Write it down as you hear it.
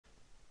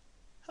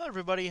Hello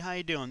everybody, how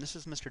you doing? This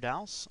is Mr.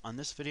 Dowse. On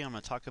this video I'm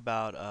going to talk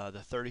about the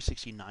 30,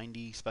 60,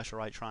 90 special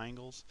right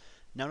triangles.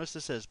 Notice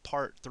this is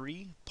part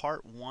 3.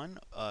 Part 1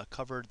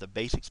 covered the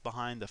basics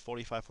behind the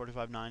 45,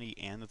 45, 90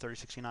 and the 30,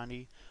 60,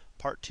 90.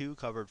 Part 2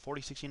 covered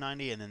 40, 60,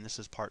 90, and then this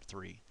is part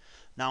 3.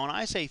 Now when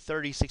I say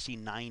 30, 60,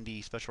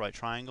 90 special right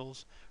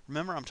triangles,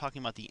 remember I'm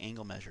talking about the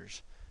angle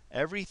measures.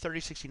 Every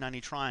 30, 60,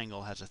 90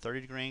 triangle has a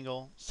 30-degree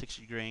angle,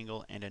 60-degree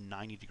angle, and a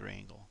 90-degree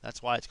angle.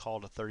 That's why it's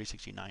called a 30,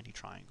 60, 90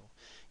 triangle.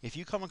 If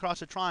you come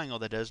across a triangle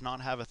that does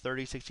not have a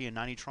 30, 60, and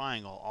 90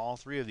 triangle, all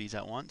three of these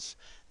at once,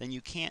 then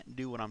you can't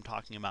do what I'm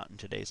talking about in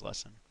today's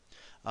lesson.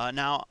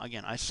 Now,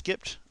 again, I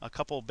skipped a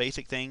couple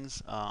basic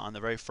things on the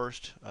very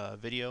first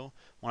video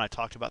when I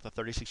talked about the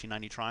 30, 60,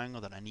 90 triangle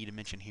that I need to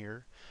mention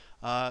here.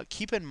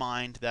 Keep in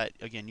mind that,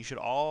 again, you should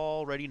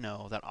already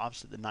know that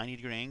opposite the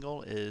 90-degree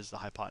angle is the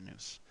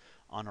hypotenuse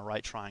on a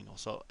right triangle.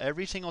 So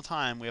every single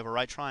time we have a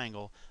right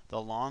triangle, the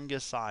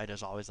longest side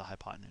is always the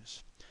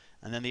hypotenuse.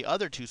 And then the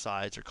other two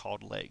sides are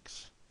called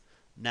legs.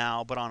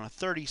 Now, but on a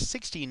 30,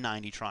 60,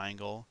 90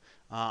 triangle,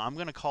 I'm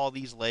going to call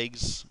these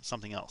legs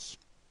something else.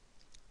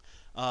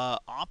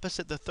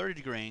 Opposite the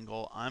 30-degree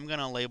angle, I'm going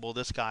to label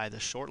this guy the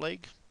short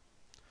leg.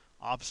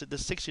 Opposite the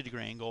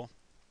 60-degree angle,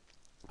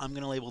 I'm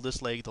going to label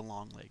this leg the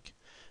long leg.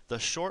 The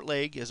short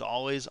leg is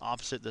always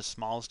opposite the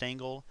smallest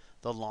angle.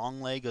 The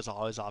long leg is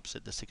always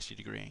opposite the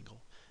 60-degree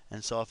angle.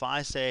 And so if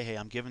I say, hey,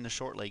 I'm giving the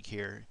short leg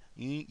here,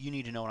 you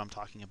need to know what I'm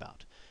talking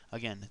about.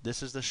 Again,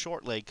 this is the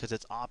short leg because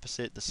it's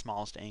opposite the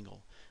smallest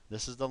angle.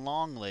 This is the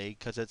long leg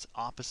because it's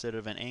opposite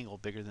of an angle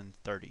bigger than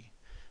 30.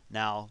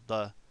 Now,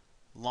 the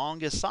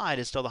longest side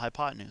is still the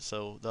hypotenuse,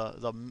 so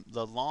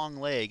the long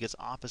leg is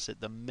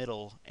opposite the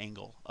middle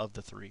angle of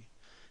the three.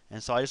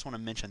 And so I just want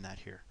to mention that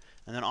here.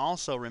 And then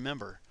also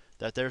remember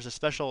that there's a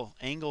special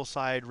angle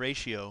side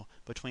ratio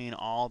between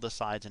all the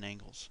sides and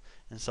angles.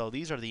 And so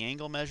these are the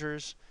angle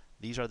measures,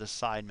 these are the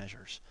side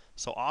measures.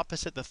 So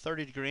opposite the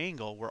 30-degree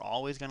angle, we're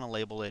always going to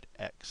label it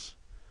x.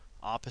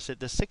 Opposite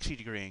the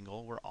 60-degree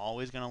angle, we're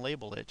always going to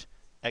label it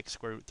x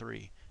squared root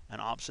 3. And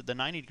opposite the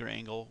 90-degree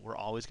angle, we're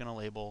always going to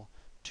label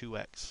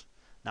 2x.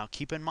 Now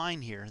keep in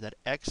mind here that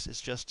x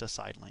is just a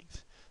side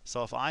length.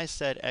 So if I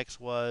said x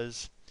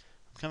was,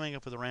 I'm coming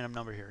up with a random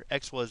number here,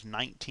 x was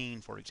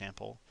 19, for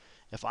example.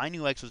 If I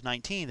knew x was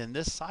 19, then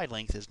this side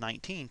length is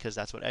 19 because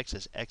that's what x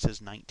is. X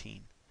is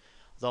 19.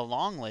 The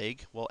long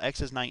leg, well,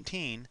 x is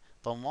 19.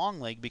 The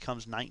long leg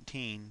becomes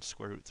 19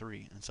 square root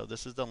 3. And so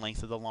this is the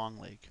length of the long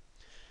leg.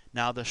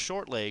 Now the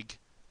short leg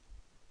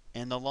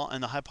and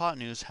the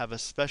hypotenuse have a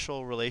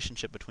special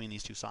relationship between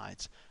these two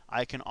sides.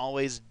 I can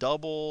always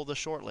double the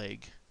short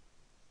leg.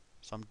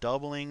 So I'm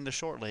doubling the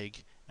short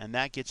leg, and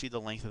that gets you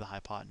the length of the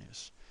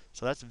hypotenuse.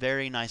 So that's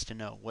very nice to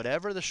know.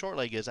 Whatever the short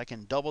leg is, I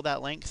can double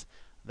that length.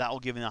 That will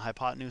give me the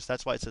hypotenuse.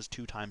 That's why it says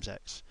 2 times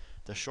x.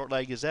 The short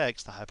leg is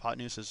x. The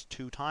hypotenuse is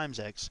 2 times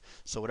x.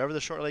 So whatever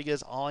the short leg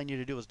is, all I need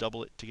to do is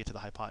double it to get to the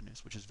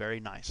hypotenuse, which is very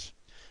nice.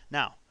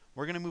 Now,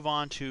 we're going to move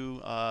on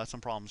to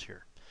some problems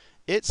here.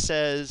 It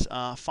says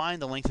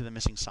find the length of the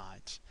missing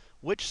sides.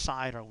 Which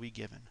side are we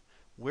given?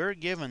 We're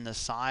given the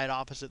side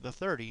opposite the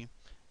 30.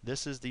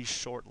 This is the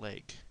short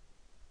leg.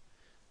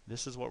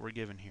 This is what we're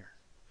given here.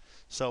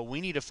 So we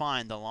need to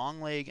find the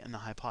long leg and the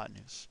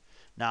hypotenuse.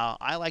 Now,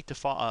 I like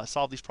to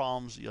solve these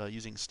problems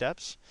using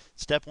steps.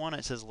 Step 1,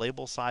 it says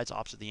label sides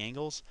opposite the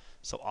angles.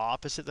 So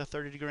opposite the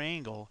 30-degree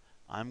angle,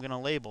 I'm going to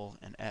label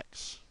an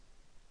x.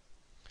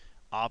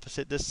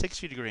 Opposite the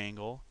 60-degree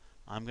angle,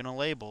 I'm going to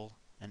label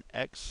an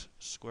x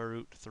square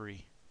root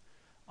 3.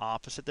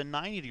 Opposite the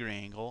 90-degree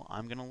angle,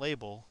 I'm going to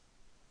label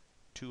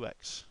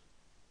 2x.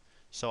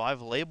 So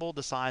I've labeled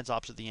the sides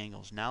opposite the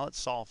angles. Now let's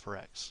solve for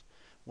x.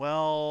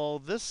 Well,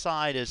 this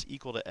side is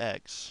equal to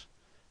x.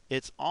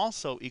 It's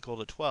also equal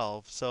to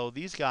 12. So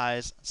these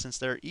guys, since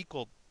they're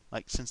equal,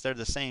 since they're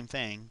the same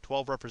thing,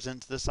 12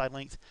 represents this side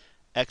length,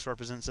 x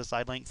represents this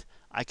side length,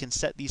 I can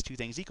set these two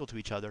things equal to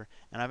each other,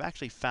 and I've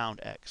actually found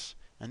x.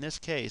 In this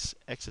case,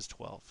 x is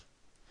 12.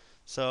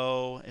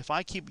 So if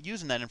I keep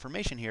using that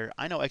information here,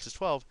 I know x is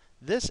 12.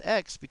 This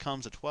x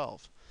becomes a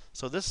 12.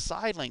 So this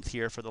side length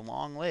here for the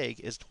long leg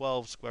is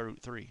 12 square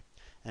root 3.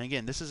 And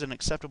again, this is an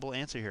acceptable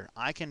answer here.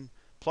 I can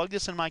plug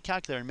this in my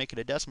calculator and make it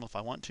a decimal if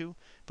I want to,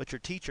 but your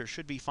teacher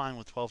should be fine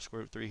with 12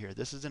 square root 3 here.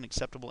 This is an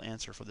acceptable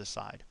answer for this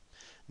side.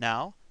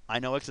 Now, I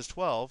know x is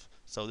 12,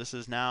 so this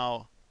is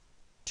now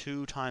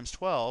 2 times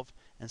 12,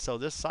 and so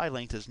this side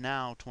length is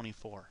now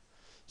 24.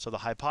 So the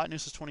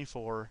hypotenuse is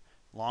 24,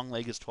 long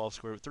leg is 12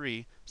 square root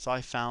 3, so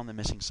I found the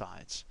missing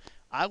sides.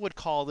 I would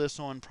call this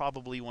one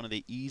probably one of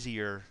the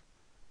easier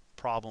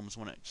problems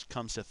when it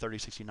comes to 30,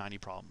 60, 90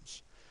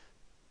 problems.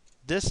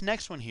 This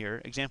next one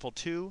here, example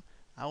 2,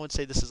 I would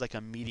say this is like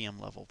a medium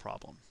level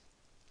problem.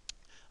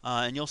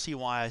 And you'll see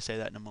why I say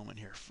that in a moment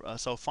here.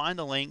 So find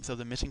the length of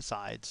the missing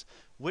sides.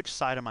 Which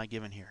side am I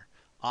given here?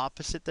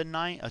 Opposite the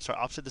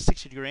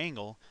 60-degree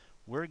angle,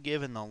 we're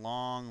given the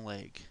long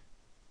leg.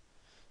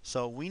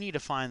 So we need to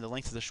find the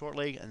length of the short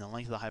leg and the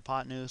length of the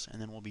hypotenuse,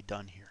 and then we'll be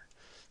done here.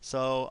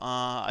 So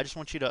I just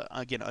want you to,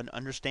 again,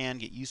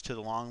 understand, get used to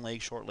the long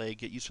leg, short leg,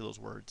 get used to those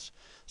words.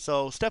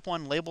 So step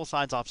one, label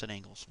sides opposite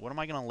angles. What am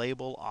I going to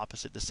label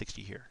opposite the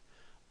 60 here?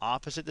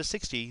 Opposite the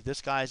 60,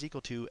 this guy is equal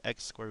to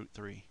x square root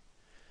 3.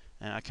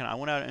 And I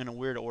went out in a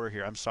weird order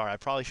here. I'm sorry. I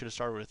probably should have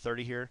started with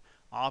 30 here.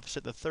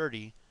 Opposite the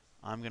 30,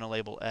 I'm going to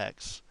label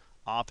x.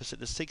 Opposite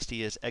the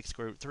 60 is x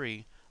square root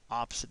 3.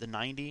 Opposite the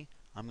 90,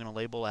 I'm going to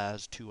label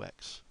as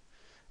 2x.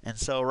 And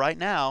so right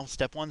now,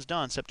 step one's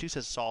done. Step two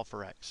says solve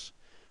for x.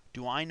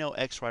 Do I know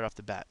x right off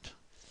the bat?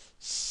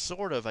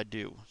 Sort of I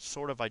do.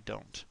 Sort of I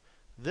don't.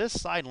 This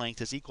side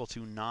length is equal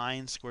to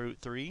 9 square root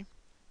 3.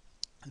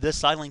 This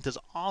side length is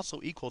also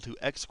equal to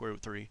x square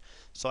root 3.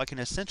 So I can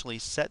essentially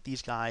set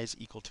these guys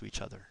equal to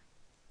each other.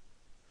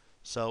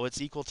 So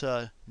it's equal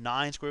to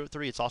 9 square root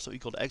 3. It's also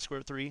equal to x square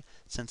root 3.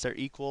 Since they're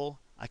equal,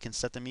 I can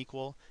set them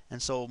equal.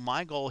 And so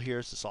my goal here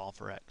is to solve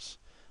for x.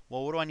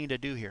 Well, what do I need to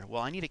do here?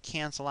 Well, I need to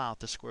cancel out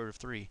the square root of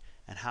 3.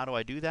 And how do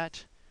I do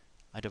that?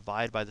 I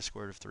divide by the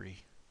square root of 3.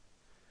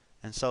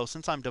 And so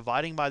since I'm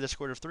dividing by the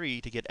square root of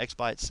 3 to get x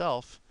by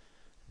itself,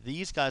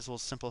 these guys will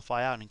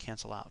simplify out and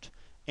cancel out.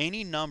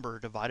 Any number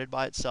divided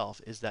by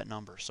itself is that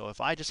number. So if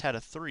I just had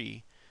a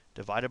 3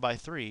 divided by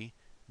 3,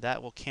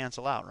 that will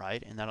cancel out,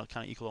 right? And that'll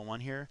kind of equal a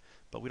 1 here,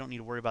 but we don't need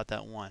to worry about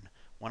that 1.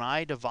 When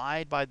I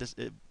divide by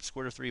the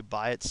square root of 3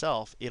 by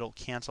itself, it'll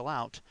cancel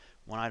out.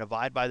 When I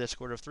divide by the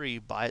square root of 3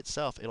 by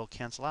itself, it'll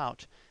cancel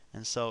out.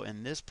 And so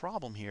in this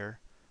problem here,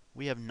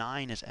 we have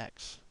 9 as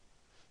x.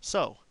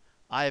 So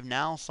I have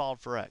now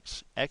solved for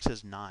x. X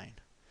is 9.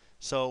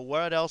 So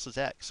what else is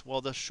x?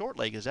 Well, the short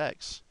leg is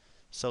x.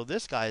 So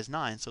this guy is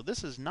 9. So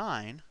this is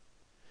 9.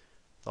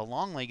 The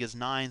long leg is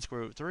 9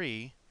 square root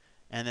 3.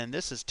 And then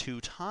this is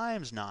 2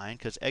 times 9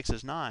 because x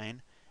is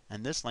 9.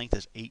 And this length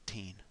is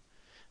 18.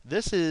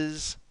 This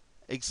is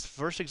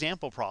first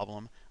example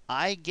problem.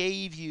 I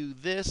gave you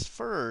this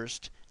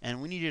first,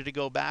 and we needed to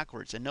go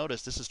backwards. And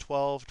notice this is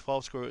 12,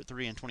 12 square root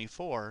 3, and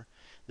 24.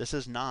 This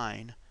is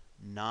 9,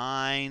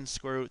 9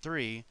 square root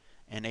 3,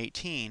 and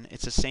 18.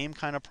 It's the same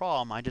kind of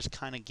problem. I just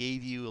kind of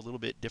gave you a little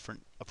bit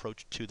different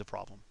approach to the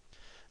problem.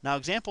 Now,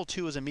 example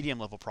 2 is a medium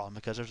level problem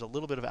because there's a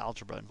little bit of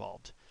algebra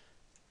involved.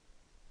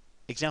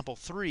 Example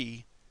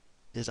 3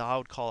 is I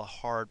would call a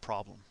hard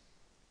problem.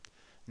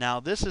 Now,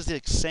 this is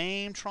the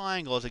same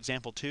triangle as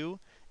example 2,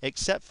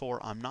 except for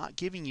I'm not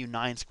giving you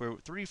 9 square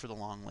root 3 for the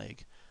long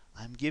leg.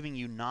 I'm giving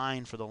you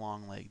 9 for the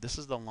long leg. This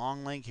is the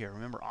long leg here.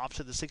 Remember,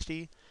 opposite the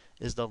 60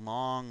 is the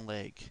long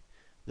leg.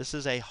 This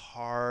is a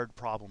hard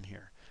problem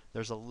here.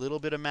 There's a little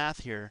bit of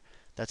math here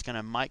that's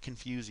might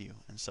confuse you,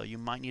 and so you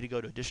might need to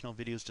go to additional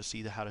videos to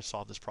see how to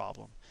solve this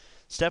problem.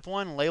 Step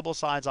 1, label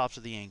sides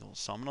opposite the angles.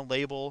 So I'm going to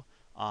label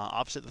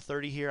opposite the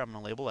 30 here, I'm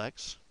going to label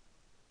x.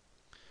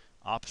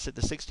 Opposite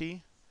the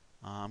 60,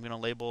 I'm going to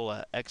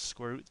label x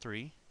square root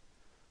 3.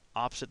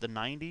 Opposite the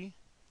 90,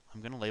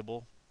 I'm going to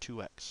label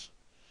 2x.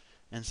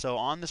 And so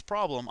on this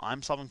problem,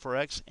 I'm solving for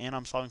x and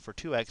I'm solving for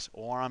 2x,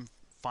 or I'm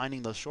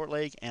finding the short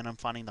leg and I'm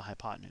finding the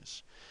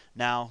hypotenuse.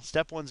 Now,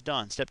 step 1's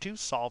done. Step 2,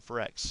 solve for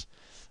x.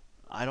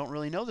 I don't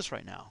really know this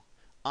right now.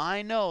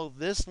 I know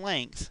this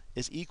length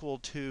is equal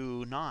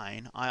to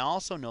 9. I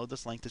also know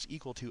this length is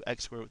equal to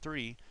x square root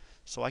 3,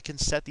 so I can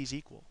set these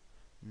equal.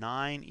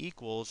 9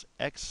 equals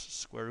x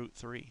square root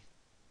 3.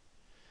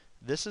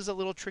 This is a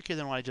little trickier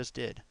than what I just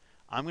did.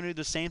 I'm going to do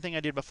the same thing I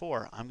did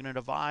before. I'm going to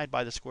divide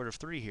by the square root of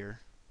 3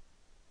 here.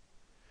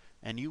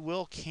 And you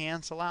will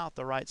cancel out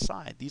the right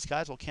side. These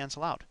guys will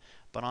cancel out.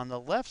 But on the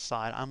left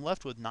side, I'm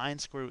left with 9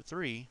 square root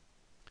 3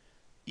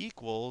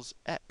 equals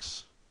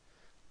x.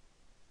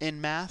 In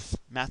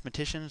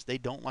mathematicians, they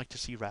don't like to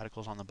see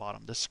radicals on the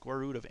bottom. The square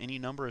root of any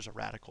number is a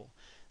radical.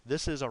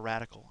 This is a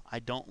radical. I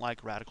don't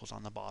like radicals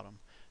on the bottom.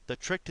 The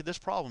trick to this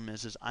problem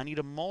is I need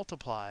to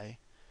multiply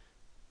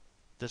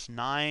this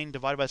 9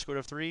 divided by the square root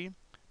of 3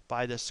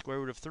 by the square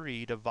root of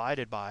 3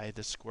 divided by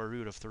the square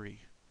root of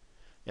 3.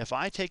 If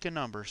I take a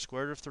number,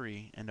 square root of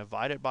 3, and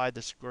divide it by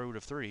the square root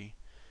of 3,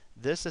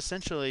 this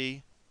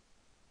essentially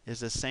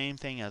is the same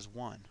thing as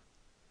 1.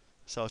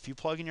 So if you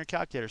plug in your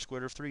calculator,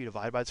 square root of 3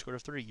 divided by the square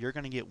root of 3, you're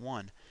going to get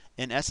 1.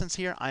 In essence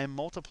here, I am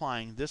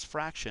multiplying this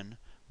fraction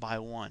by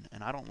 1,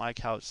 and I don't like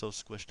how it's so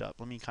squished up.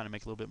 Let me kind of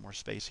make a little bit more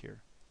space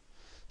here.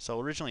 So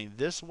originally,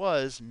 this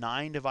was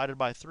 9 divided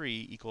by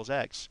 3 equals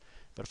x,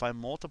 but if I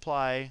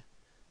multiply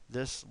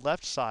this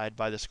left side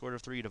by the square root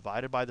of 3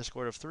 divided by the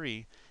square root of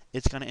 3,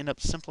 it's going to end up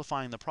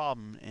simplifying the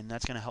problem, and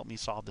that's going to help me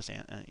solve this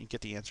and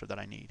get the answer that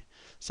I need.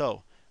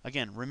 So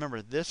again,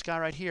 remember, this guy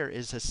right here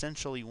is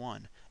essentially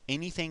 1.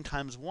 Anything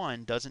times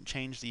 1 doesn't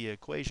change the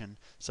equation,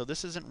 so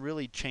this isn't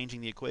really changing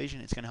the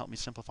equation. It's going to help me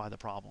simplify the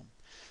problem.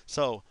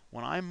 So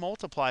when I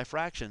multiply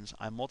fractions,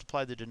 I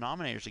multiply the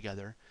denominators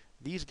together.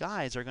 These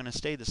guys are going to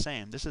stay the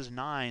same. This is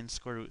 9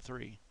 square root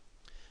 3.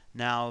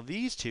 Now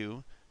these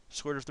two,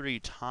 square root of 3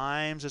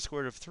 times the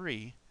square root of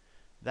 3,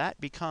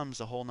 that becomes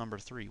the whole number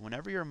 3.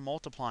 Whenever you're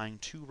multiplying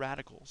two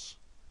radicals,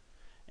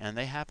 and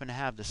they happen to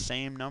have the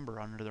same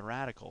number under the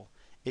radical,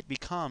 it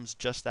becomes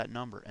just that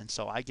number, and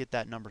so I get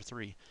that number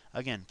 3.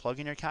 Again, plug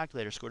in your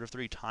calculator, square root of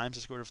 3 times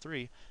the square root of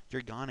 3,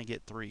 you're going to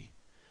get 3.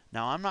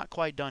 Now I'm not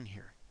quite done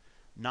here.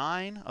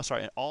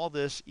 All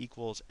this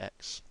equals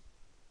x.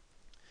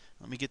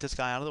 Let me get this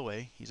guy out of the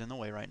way. He's in the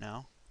way right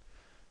now.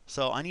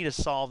 So I need to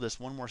solve this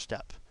one more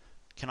step.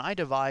 Can I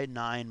divide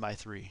 9 by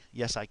 3?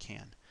 Yes, I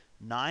can.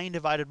 9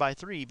 divided by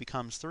 3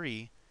 becomes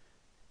 3.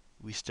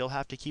 We still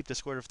have to keep the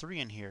square root of 3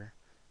 in here.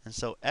 And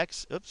so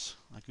x, oops,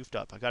 I goofed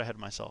up. I got ahead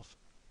of myself.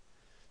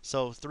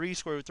 So 3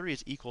 square root of 3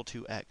 is equal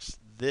to x.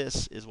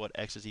 This is what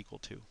x is equal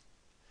to.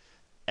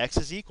 X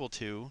is equal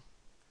to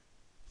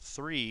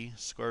 3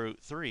 square root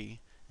 3.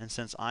 And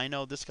since I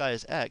know this guy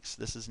is x,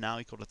 this is now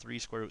equal to 3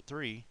 square root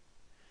 3.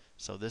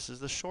 So this is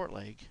the short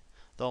leg.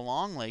 The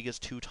long leg is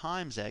 2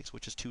 times x,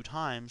 which is 2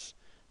 times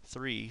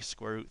 3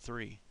 square root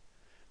 3.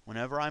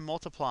 Whenever I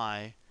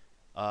multiply,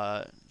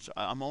 so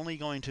I'm only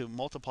going to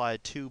multiply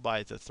 2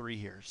 by the 3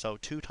 here. So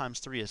 2 times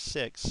 3 is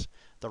 6.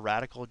 The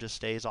radical just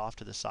stays off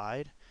to the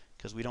side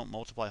because we don't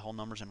multiply whole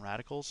numbers in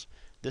radicals.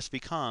 This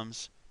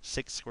becomes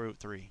 6 square root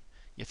 3.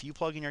 If you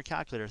plug in your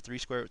calculator 3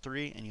 square root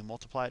 3 and you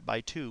multiply it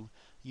by 2,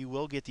 you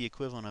will get the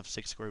equivalent of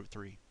 6 square root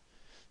 3.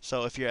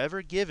 So if you're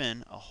ever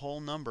given a whole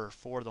number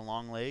for the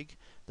long leg,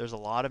 there's a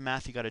lot of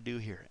math you got to do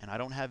here. And I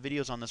don't have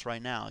videos on this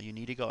right now. You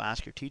need to go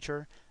ask your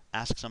teacher,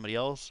 ask somebody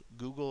else,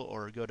 Google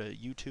or go to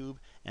YouTube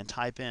and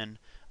type in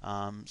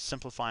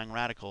simplifying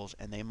radicals,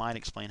 and they might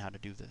explain how to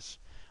do this.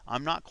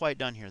 I'm not quite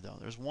done here though.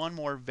 There's one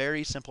more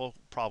very simple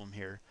problem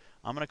here.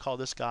 I'm going to call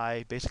this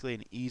guy basically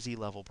an easy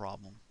level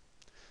problem.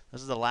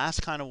 This is the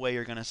last kind of way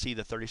you're going to see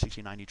the 30,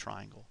 60, 90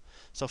 triangle.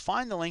 So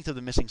find the length of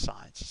the missing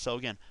sides. So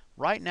again,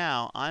 right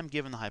now I'm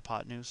given the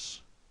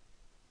hypotenuse.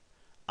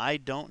 I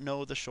don't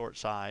know the short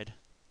side.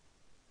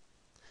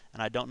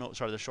 And I don't know,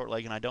 the short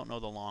leg, and I don't know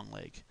the long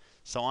leg.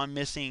 So I'm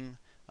missing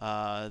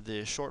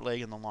the short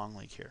leg and the long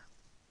leg here.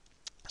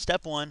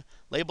 Step 1,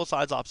 label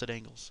sides opposite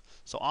angles.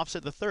 So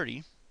opposite the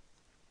 30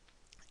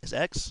 is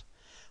x.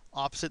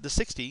 Opposite the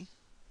 60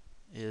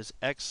 is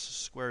x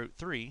square root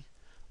 3.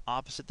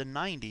 Opposite the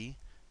 90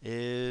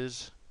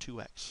 is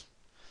 2x.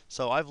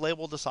 So I've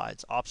labeled the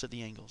sides opposite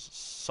the angles.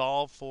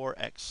 Solve for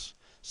x.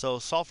 So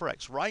solve for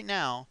x. Right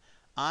now,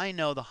 I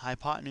know the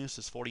hypotenuse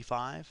is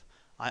 45.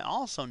 I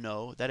also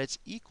know that it's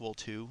equal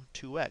to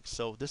 2x.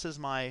 So this is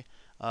my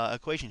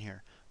equation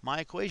here. My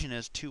equation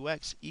is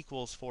 2x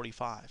equals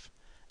 45.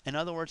 In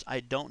other words, I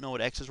don't know what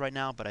x is right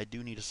now, but I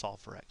do need to solve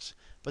for x.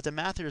 But the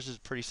math here is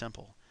pretty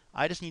simple.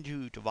 I just need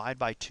to divide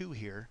by 2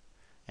 here.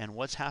 And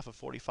what's half of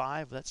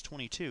 45? That's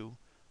 22.5.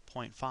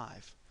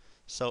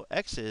 So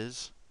x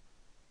is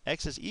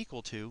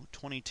equal to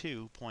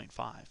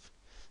 22.5.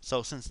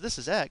 So since this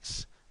is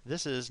x,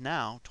 this is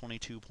now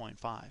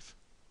 22.5.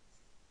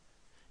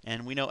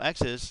 And we know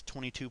x is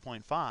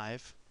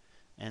 22.5,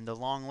 and the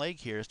long leg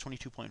here is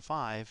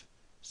 22.5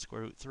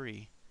 square root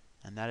 3,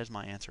 and that is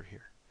my answer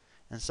here.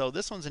 And so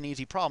this one's an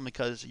easy problem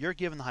because you're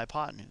given the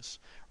hypotenuse.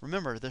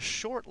 Remember, the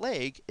short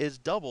leg is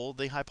double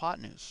the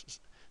hypotenuse.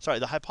 Sorry,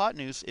 the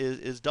hypotenuse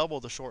is double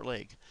the short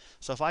leg.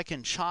 So if I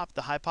can chop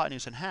the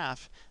hypotenuse in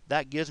half,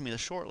 that gives me the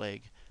short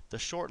leg. The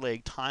short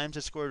leg times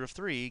the square root of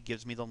 3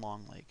 gives me the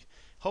long leg.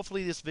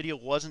 Hopefully this video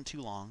wasn't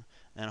too long,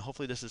 and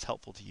hopefully this is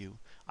helpful to you.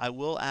 I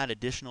will add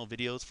additional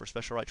videos for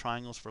special right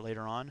triangles for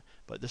later on,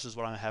 but this is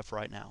what I have for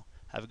right now.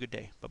 Have a good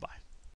day. Bye-bye.